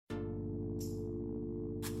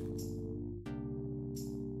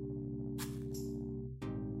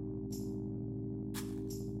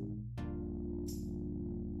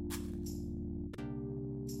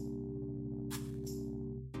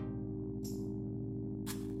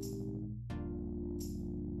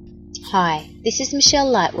Hi, this is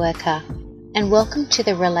Michelle Lightworker, and welcome to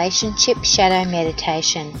the Relationship Shadow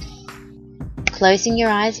Meditation. Closing your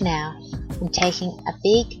eyes now and taking a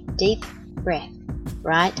big, deep breath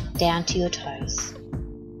right down to your toes.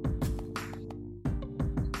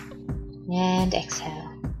 And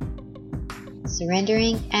exhale,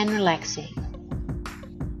 surrendering and relaxing.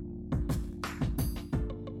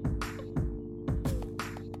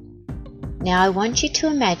 Now I want you to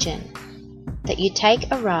imagine that you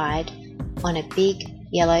take a ride on a big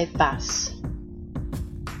yellow bus.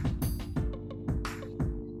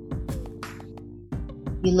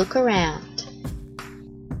 You look around.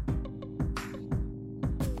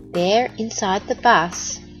 There inside the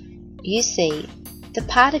bus, you see the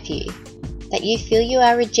part of you that you feel you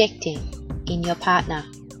are rejecting in your partner.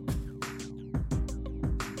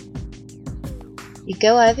 You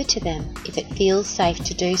go over to them if it feels safe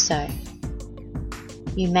to do so.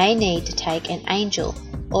 You may need to take an angel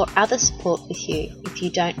or other support with you if you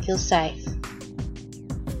don't feel safe.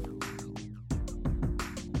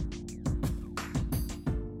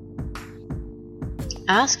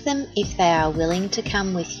 Ask them if they are willing to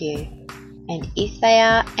come with you, and if they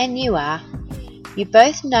are and you are, you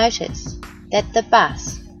both notice that the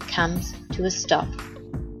bus comes to a stop.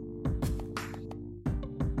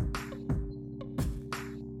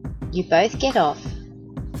 You both get off.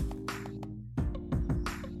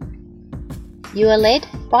 You are led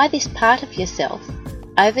by this part of yourself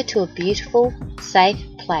over to a beautiful, safe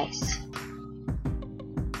place.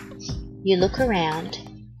 You look around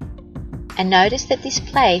and notice that this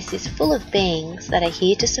place is full of beings that are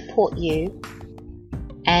here to support you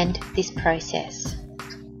and this process.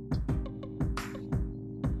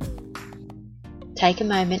 Take a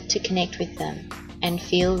moment to connect with them and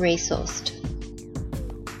feel resourced.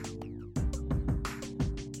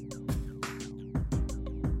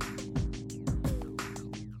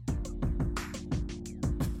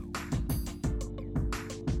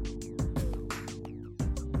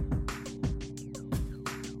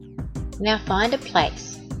 Now find a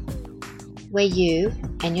place where you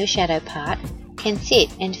and your shadow part can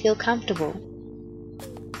sit and feel comfortable.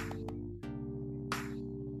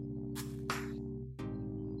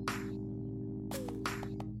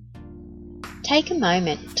 Take a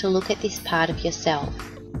moment to look at this part of yourself.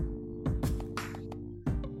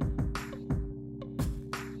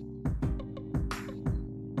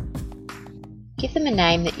 Give them a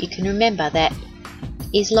name that you can remember that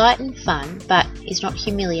is light and fun, but is not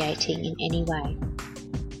humiliating in any way.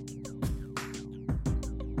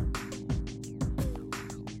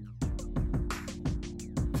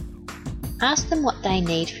 Ask them what they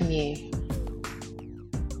need from you.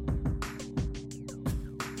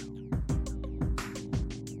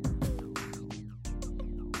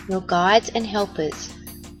 Your guides and helpers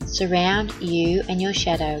surround you and your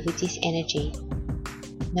shadow with this energy.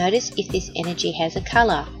 Notice if this energy has a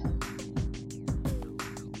colour.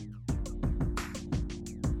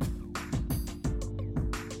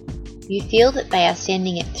 You feel that they are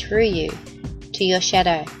sending it through you to your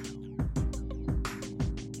shadow.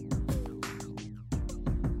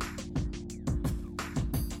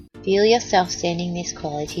 Feel yourself sending this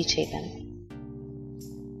quality to them.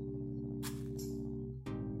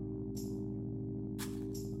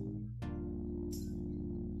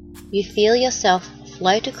 You feel yourself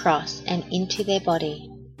float across and into their body.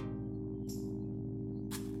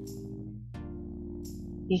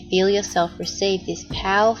 You feel yourself receive this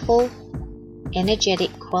powerful,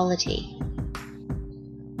 energetic quality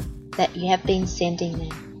that you have been sending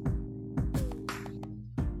them.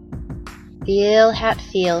 Feel how it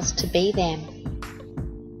feels to be them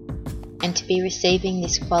and to be receiving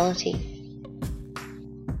this quality.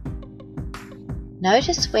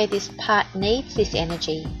 Notice where this part needs this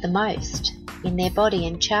energy the most in their body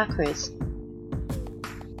and chakras.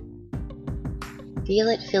 Feel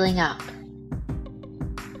it filling up.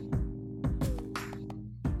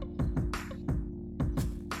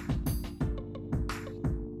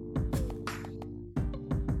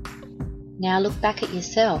 Now look back at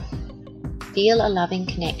yourself. Feel a loving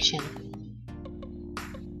connection.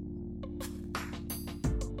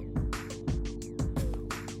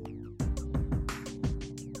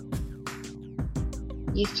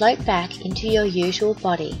 You float back into your usual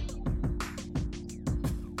body.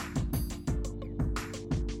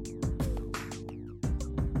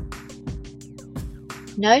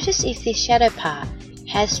 Notice if this shadow part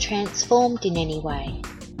has transformed in any way.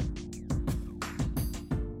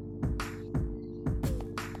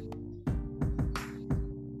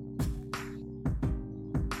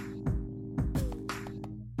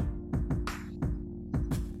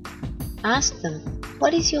 Ask them,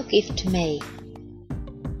 what is your gift to me?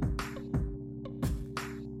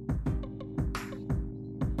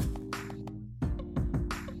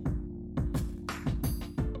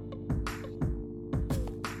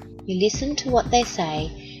 listen to what they say,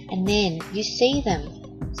 and then you see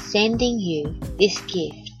them sending you this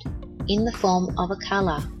gift in the form of a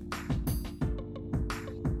colour.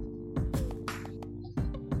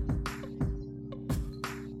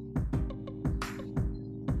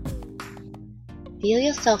 Feel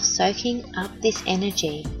yourself soaking up this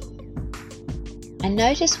energy and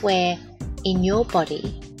notice where in your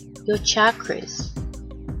body your chakras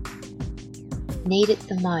need it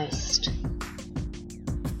the most.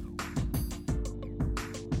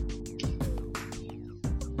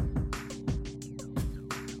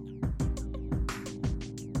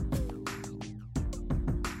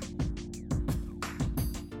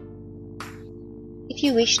 If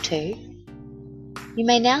you wish to, you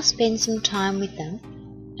may now spend some time with them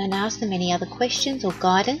and ask them any other questions or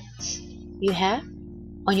guidance you have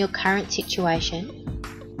on your current situation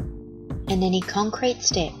and any concrete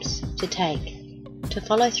steps to take to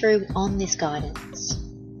follow through on this guidance.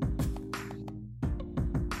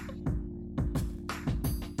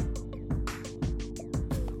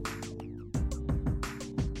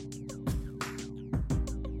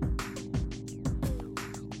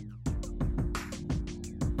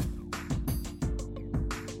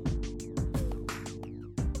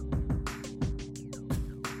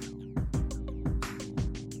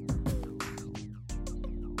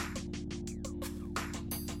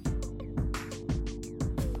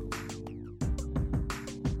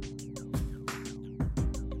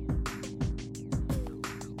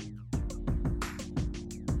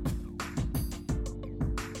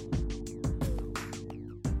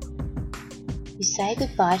 You say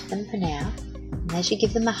goodbye to them for now, and as you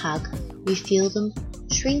give them a hug, you feel them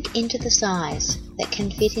shrink into the size that can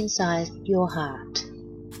fit inside your heart.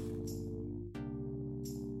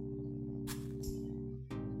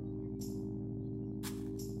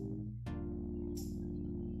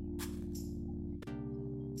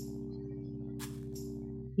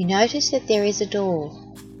 You notice that there is a door.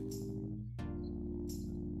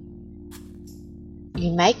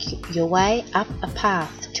 You make your way up a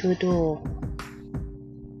path to a door.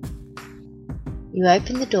 You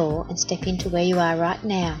open the door and step into where you are right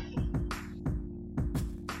now.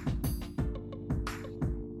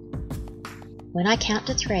 When I count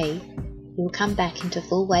to 3, you will come back into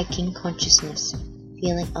full waking consciousness,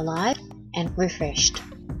 feeling alive and refreshed.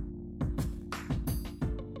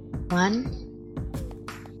 1,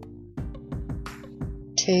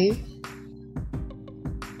 2,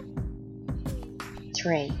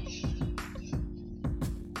 3.